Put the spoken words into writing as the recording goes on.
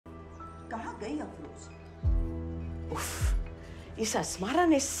कहाँ गई अफरोज? उफ, इस अस्मारा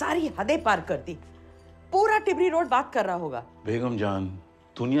ने सारी हदें पार कर दी। पूरा टिबरी रोड बात कर रहा होगा। बेगम जान,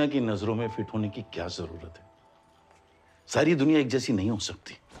 दुनिया की नजरों में फिट होने की क्या जरूरत है? सारी दुनिया एक जैसी नहीं हो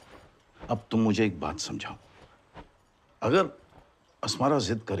सकती। अब तुम मुझे एक बात समझाओ, अगर अस्मारा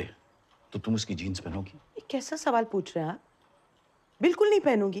जिद करे तो तुम उसकी जीन्स पहनोगी? ये कैसा सवाल पूछ रहे हैं आप? बिल्कुल नहीं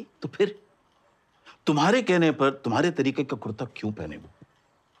पहनूंगी। तो फिर तुम्हारे कहने पर तुम्हारे तरीके का कुर्ता क्यों पहने वो?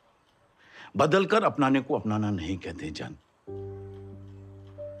 बदलकर अपनाने को अपनाना नहीं कहते जान।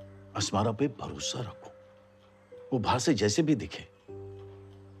 अस्मारा पे भरोसा रखो, वो बाहर से जैसे भी दिखे,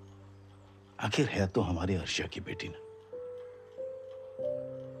 आखिर है तो हमारे अर्शिया की बेटी ना।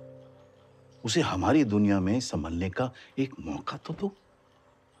 उसे हमारी दुनिया में संभलने का एक मौका तो दो।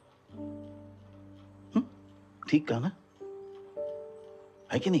 ठीक कहा ना?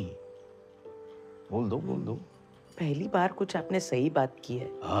 है कि नहीं? बोल दो, बोल दो। पहली बार कुछ आपने सही बात की है।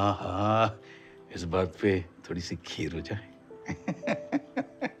 हाँ हाँ, इस बात पे थोड़ी सी खीर हो जाए।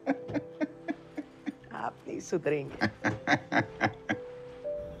 आप नहीं सुधरेंगे।